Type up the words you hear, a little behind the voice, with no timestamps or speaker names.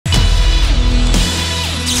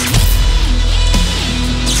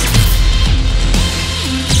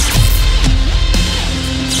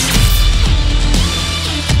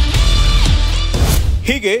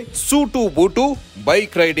ಹೀಗೆ suit boot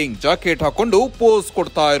bike riding jacket ಹಾಕೊಂಡು pose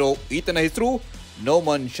ಕೊಡ್ತಾ ಇರೋ ಈತನ ಹೆಸರು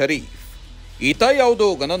ನೋಮನ್ ಶರೀಫ್. ಈತ ಯಾವುದೋ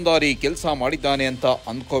ಗನಂದಾರಿ ಕೆಲಸ ಮಾಡಿದ್ದಾನೆ ಅಂತ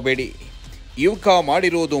ಅಂದ್ಕೋಬೇಡಿ. ಯುವಕ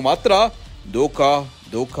ಮಾಡಿರೋದು ಮಾತ್ರ ದೋಖಾ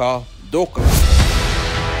ದೋಖಾ ದೋಖಾ.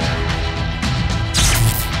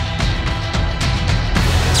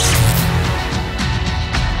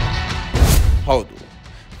 ಹೌದು,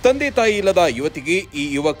 ತಂದೆ ತಾಯಿ ಇಲ್ಲದ ಯುವತಿಗೆ ಈ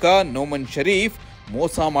ಯುವಕ ನೋಮನ್ ಶರೀಫ್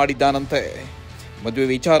ಮೋಸ ಮಾಡಿದ್ದಾನಂತೆ. ಮದುವೆ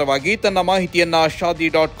ವಿಚಾರವಾಗಿ ತನ್ನ ಮಾಹಿತಿಯನ್ನ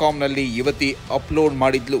shaadi.comನಲ್ಲಿ ಯುವತಿ ಅಪ್ಲೋಡ್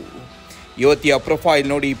ಮಾಡಿದ್ಲು. ಯುವತಿಯ ಪ್ರೊಫೈಲ್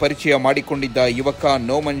ನೋಡಿ ಪರಿಚಯ ಮಾಡಿಕೊಂಡಿದ್ದ ಯುವಕ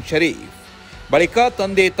ನೋಮನ್ ಶರೀಫ್ ಬಳಿಕ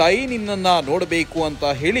ತಂದೆ ತಾಯಿ ನಿನ್ನನ್ನ ನೋಡಬೇಕು ಅಂತ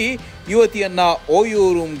ಹೇಳಿ ಯುವತಿಯನ್ನ ಓಯೋ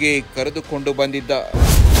ರೂಮ್ಗೆ ಕರೆದುಕೊಂಡು ಬಂದಿದ್ದ.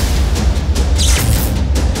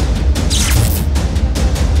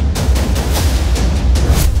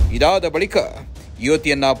 ಇದಾದ ಬಳಿಕ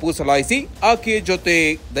ಯುವತಿಯನ್ನ ಪೂಸಲಾಯಿಸಿ ಆಕೆಯ ಜೊತೆ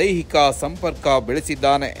ದೈಹಿಕ ಸಂಪರ್ಕ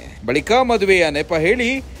ಬೆಳೆಸಿದ್ದಾನೆ. ಬಳಿಕ ಮದುವೆಯ ನೆಪ ಹೇಳಿ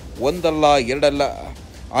ಒಂದಲ್ಲ ಎರಡಲ್ಲ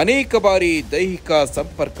ಅನೇಕ ಬಾರಿ ದೈಹಿಕ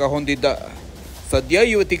ಸಂಪರ್ಕ ಹೊಂದಿದ್ದ. ಸದ್ಯ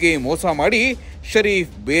ಯುವತಿಗೆ ಮೋಸ ಮಾಡಿ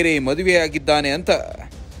ಶರೀಫ್ ಬೇರೆ ಮದುವೆಯಾಗಿದ್ದಾನೆ ಅಂತ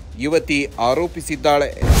ಯುವತಿ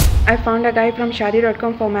ಆರೋಪಿಸಿದ್ದಾಳೆ. I found a guy from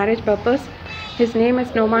shaadi.com for marriage purpose. His name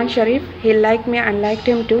is Noman Sharif. He liked me and liked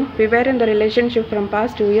him too. We were in the relationship from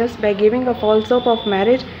past 2 years. By giving a false hope of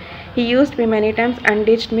marriage, he used me many times and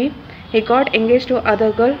ditched me. He got engaged to other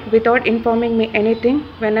girl without informing me anything.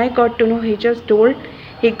 When I got to know, he just told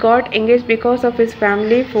he got engaged because of his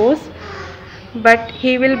family force. But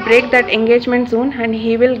he will break that engagement soon and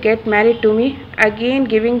he will get married to me. Again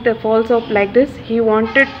giving the false hope like this. He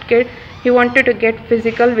wanted to get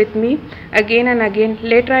physical with me again and again.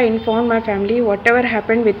 Later I informed my family whatever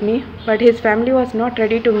happened with me, but his family was not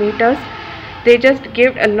ready to meet us. They just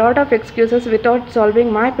gave a lot of excuses without solving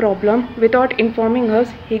my problem, without informing us.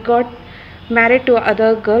 He got married to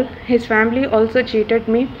other girl. His family also cheated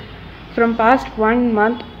me. From past 1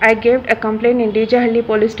 month, I gave a complaint in Dijahalli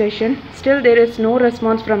police station. Still there is no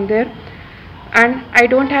response from there. And I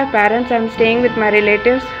don't have parents. I am staying with my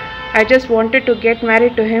relatives. I just wanted to get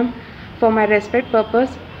married to him for my respect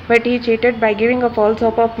purpose, but he cheated by giving a false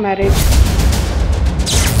hope of marriage.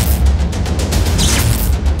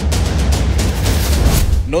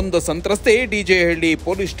 ನೊಂದ ಸಂತ್ರಸ್ತೆ DJ Halli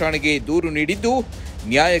police ಠಾಣೆಗೆ ದೂರು ನೀಡಿದ್ದು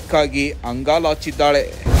ನ್ಯಾಯಕ್ಕಾಗಿ ಅಂಗಾಲಾಚಿದ್ದಾಳೆ.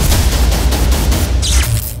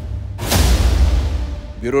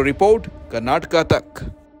 Bureau report, Karnataka ತಕ್.